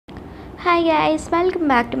Hi guys, welcome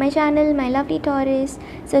back to my channel, my lovely Taurus.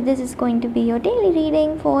 So this is going to be your daily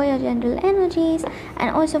reading for your general energies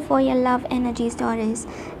and also for your love energies, Taurus.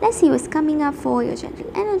 Let's see what's coming up for your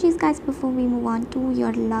general energies, guys, before we move on to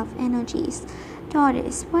your love energies.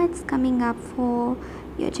 Taurus, what's coming up for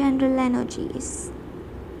your general energies?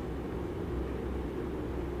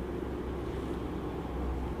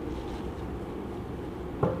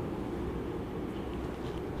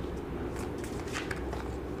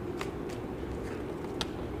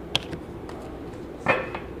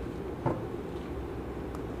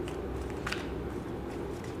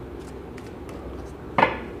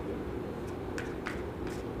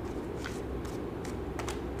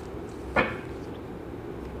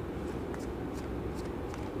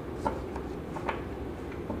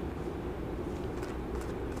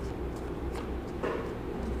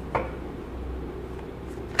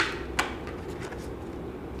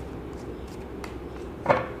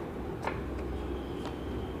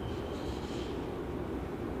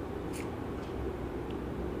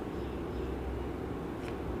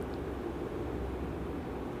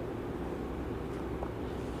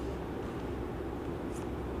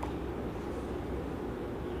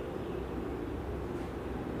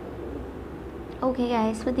 Okay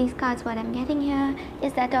guys, with these cards what I'm getting here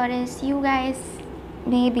is that Taurus, you guys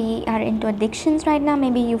maybe are into addictions right now.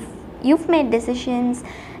 Maybe you've made decisions,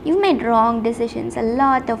 you've made wrong decisions, a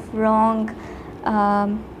lot of wrong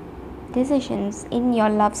decisions in your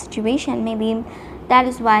love situation. Maybe that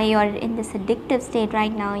is why you're in this addictive state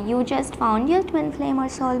right now. You just found your twin flame or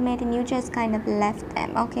soulmate and you just kind of left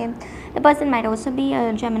them. Okay, the person might also be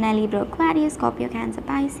a Gemini, Libra, Aquarius, Scorpio, Cancer,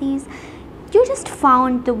 Pisces. You just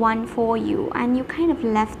found the one for you and you kind of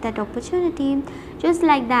left that opportunity just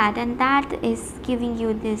like that, and that is giving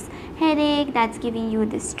you this headache, that's giving you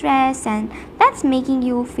this stress, and that's making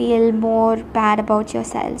you feel more bad about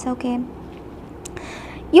yourselves. Okay,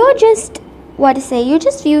 you're just you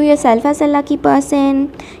just view yourself as a lucky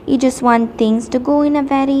person. You just want things to go in a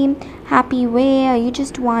very happy way, or you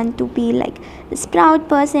just want to be like this proud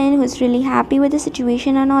person who's really happy with the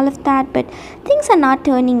situation and all of that, but things are not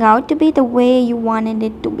turning out to be the way you wanted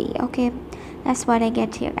it to be. Okay, that's what I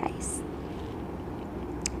get here, guys.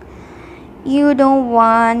 You don't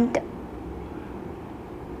want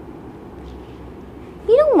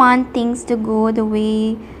things to go the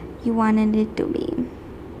way you wanted it to be.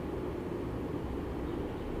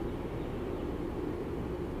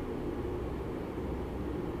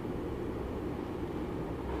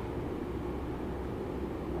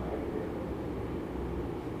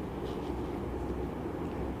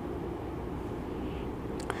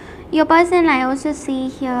 Your person I also see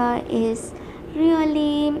here is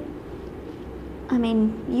really,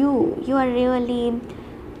 you are really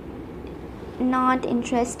not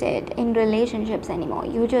interested in relationships anymore.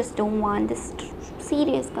 You just don't want this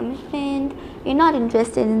serious commitment. You're not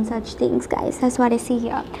interested in such things, guys. That's what I see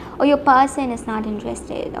here. Or your person is not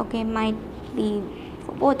interested. Okay, might be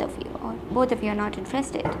for both of you, or both of you are not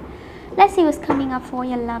interested. Let's see what's coming up for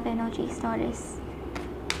your love energy, Taurus.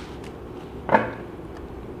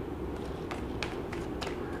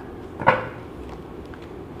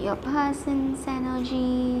 Your person's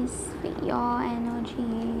energies, your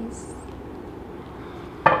energies.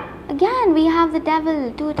 Again, we have the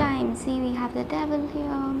devil 2 times. See, we have the devil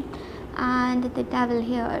here and the devil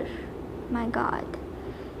here. My God,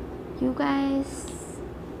 you guys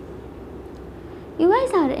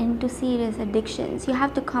are into serious addictions. You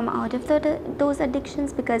have to come out of those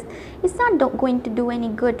addictions, because it's not going to do any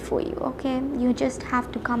good for you. Okay, you just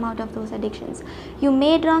have to come out of those addictions. You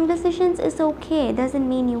made wrong decisions, it's okay. Doesn't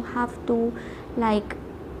mean you have to like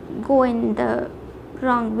go in the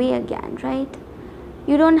wrong way again, right?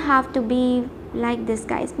 You don't have to be like this,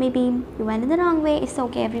 guys. Maybe you went in the wrong way, it's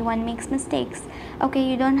okay. Everyone makes mistakes. Okay,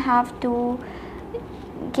 you don't have to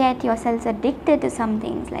get yourselves addicted to some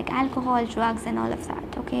things like alcohol, drugs and all of that.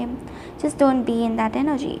 Okay, just don't be in that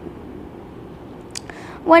energy.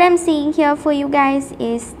 What I'm seeing here for you guys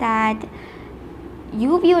is that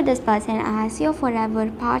you view this person as your forever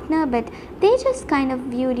partner, but they just kind of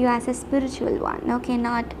viewed you as a spiritual one. Okay,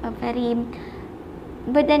 not a very,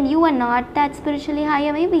 but then you are not that spiritually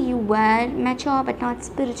higher. Maybe you were mature but not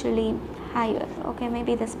spiritually higher. Okay,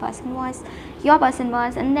 maybe this person was, your person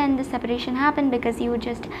was, and then the separation happened because you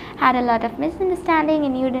just had a lot of misunderstanding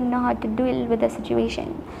and you didn't know how to deal with the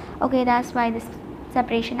situation. Okay, that's why this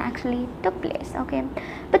separation actually took place. Okay,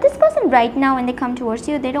 but this person right now, when they come towards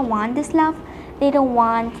you, they don't want this love, they don't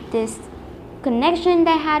want this connection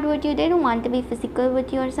they had with you. They don't want to be physical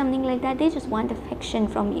with you or something like that. They just want affection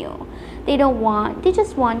from you. They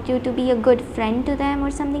just want you to be a good friend to them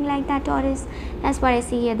or something like that, Taurus. That's what I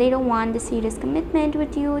see here. They don't want the serious commitment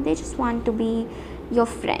with you. They just want to be your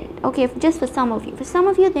friend. Okay, just for some of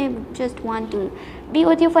you they just want to be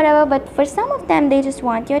with you forever, but for some of them they just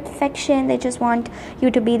want your affection. They just want you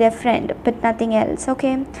to be their friend, but nothing else.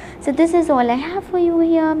 Okay, so this is all I have for you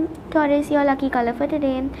here, Taurus. Your lucky color for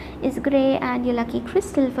today is gray, and your lucky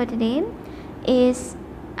crystal for today is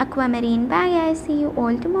aquamarine. Bye guys, see you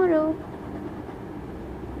all tomorrow.